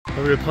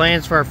Over the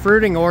plans for our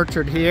fruiting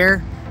orchard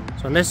here.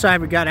 So on this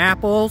side we got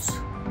apples.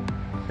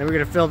 Then we're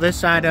gonna fill this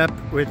side up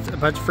with a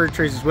bunch of fruit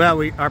trees as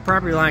well. Our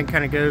property line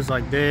kind of goes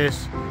like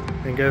this,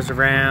 then goes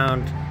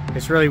around.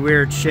 It's really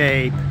weird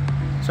shape.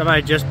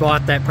 Somebody just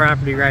bought that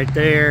property right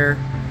there.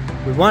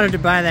 We wanted to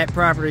buy that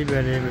property,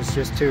 but it was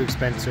just too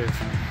expensive.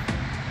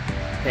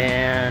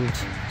 And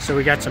so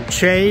we got some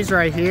chays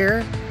right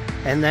here.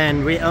 And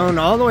then we own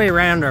all the way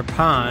around our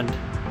pond.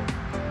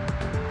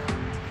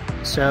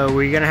 So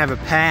we're gonna have a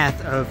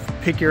path of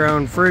pick your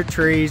own fruit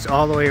trees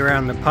all the way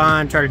around the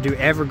pond. Try to do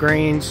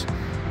evergreens.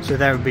 So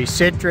that would be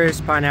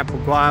citrus, pineapple,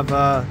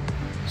 guava,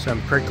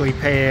 some prickly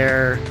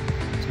pear,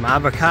 some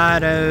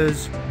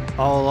avocados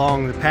all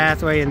along the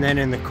pathway. And then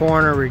in the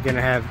corner, we're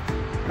gonna have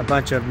a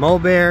bunch of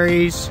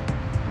mulberries.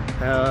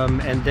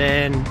 And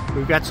then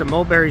we've got some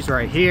mulberries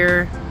right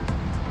here.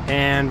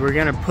 And we're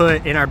gonna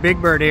put, in our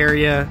Big Bird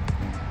area,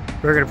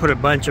 we're gonna put a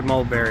bunch of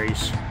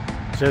mulberries.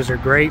 So those are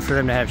great for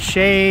them to have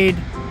shade.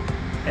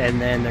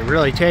 And then they're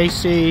really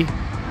tasty.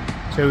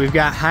 So we've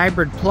got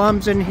hybrid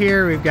plums in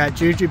here. We've got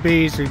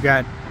jujubes. We've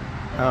got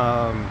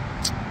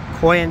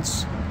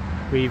quince.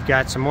 We've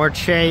got some more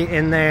chay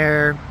in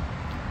there.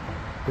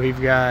 We've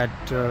got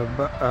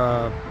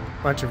a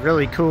bunch of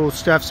really cool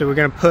stuff. So we're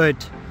gonna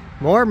put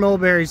more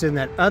mulberries in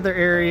that other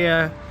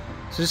area.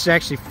 So this is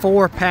actually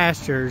 4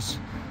 pastures.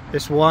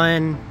 This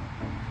one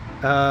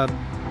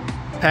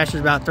pasture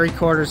is about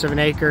 3/4 of an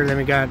acre. Then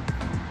we got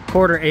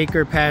 1/4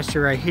 acre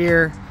pasture right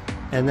here.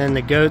 And then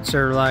the goats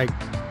are like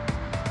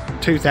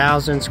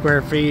 2,000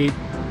 square feet.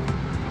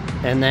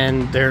 And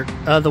then their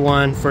other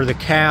one for the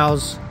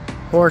cows,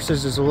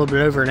 horses, is a little bit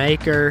over an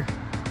acre.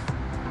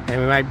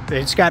 And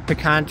it's got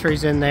pecan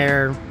trees in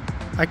there.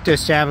 I like to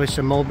establish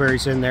some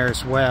mulberries in there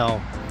as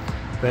well.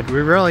 But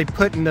we're really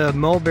putting the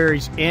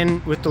mulberries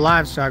in with the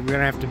livestock. We're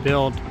gonna have to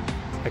build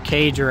a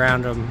cage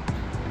around them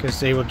because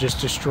they will just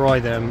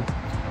destroy them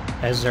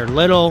as they're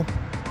little.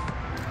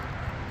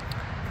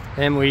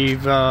 And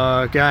we've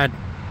got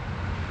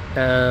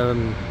a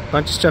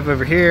bunch of stuff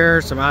over here,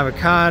 some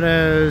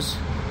avocados,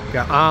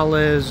 got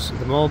olives,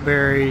 the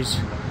mulberries,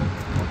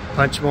 a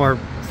bunch more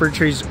fruit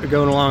trees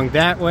going along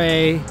that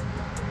way.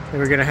 Then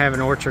we're gonna have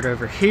an orchard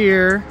over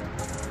here.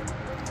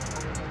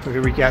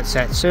 We got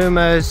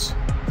satsumas,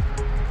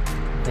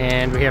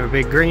 and we have a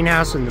big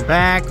greenhouse in the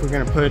back. We're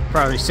gonna put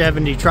probably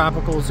 70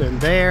 tropicals in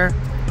there.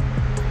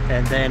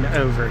 And then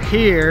over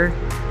here,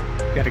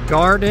 we've got a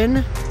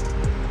garden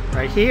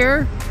right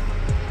here.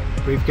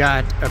 We've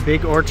got a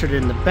big orchard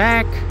in the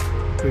back.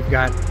 We've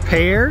got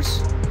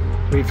pears.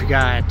 We've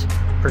got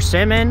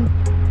persimmon.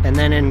 And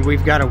then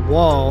we've got a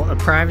wall, a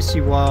privacy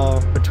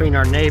wall between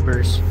our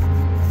neighbors.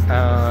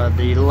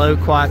 The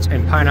loquats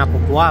and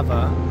pineapple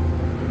guava.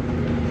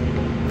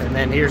 And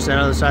then here's the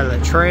other side of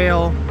the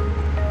trail.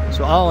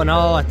 So all in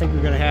all, I think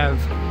we're gonna have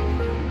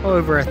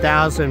over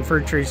 1,000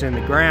 fruit trees in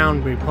the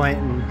ground. We're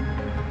planting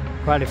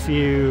quite a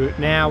few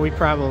now. We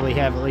probably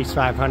have at least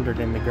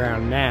 500 in the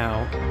ground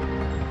now.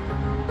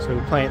 So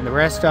we're planting the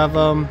rest of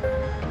them.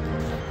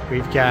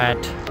 We've got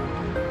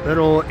a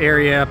little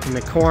area up in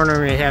the corner.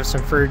 We have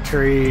some fruit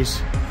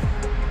trees.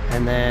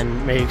 And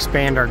then may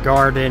expand our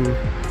garden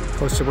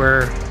close to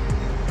where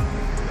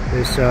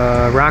this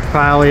rock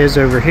pile is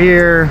over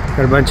here.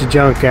 Got a bunch of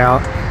junk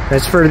out.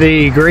 That's for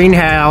the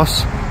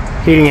greenhouse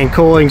heating and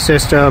cooling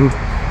system.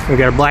 We've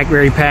got a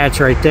blackberry patch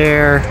right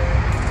there.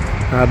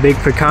 A big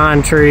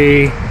pecan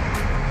tree.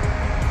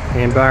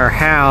 And by our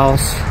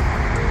house,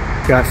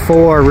 got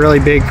 4 really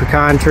big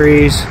pecan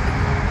trees.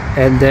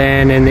 And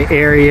then in the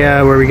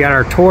area where we got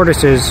our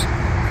tortoises,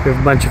 we have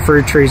a bunch of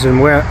fruit trees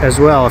as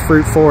well, a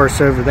fruit forest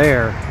over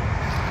there.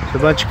 So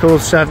a bunch of cool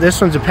stuff.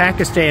 This one's a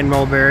Pakistan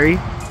mulberry.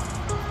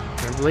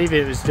 I believe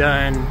it was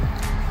done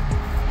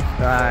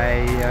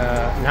by,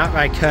 not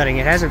by cutting.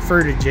 It hasn't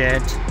fruited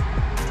yet.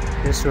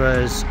 This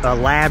was a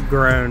lab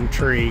grown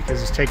tree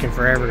because it's taking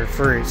forever to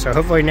fruit. So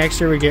hopefully next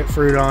year we get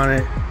fruit on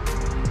it.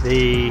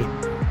 The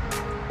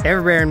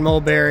Everbearing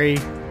mulberry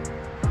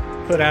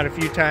put out a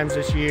few times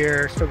this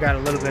year, still got a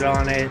little bit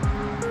on it.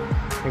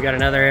 We got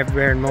another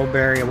Everbearing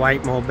mulberry, a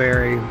white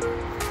mulberry.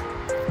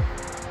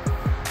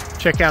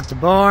 Check out the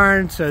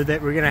barn so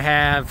that we're gonna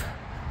have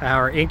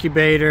our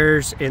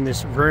incubators in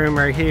this room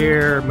right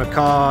here,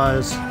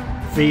 macaws,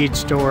 feed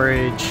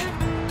storage,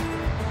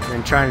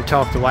 and trying to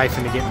talk the wife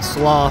into getting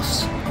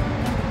sloths.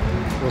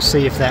 We'll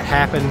see if that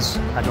happens,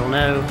 I don't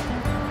know.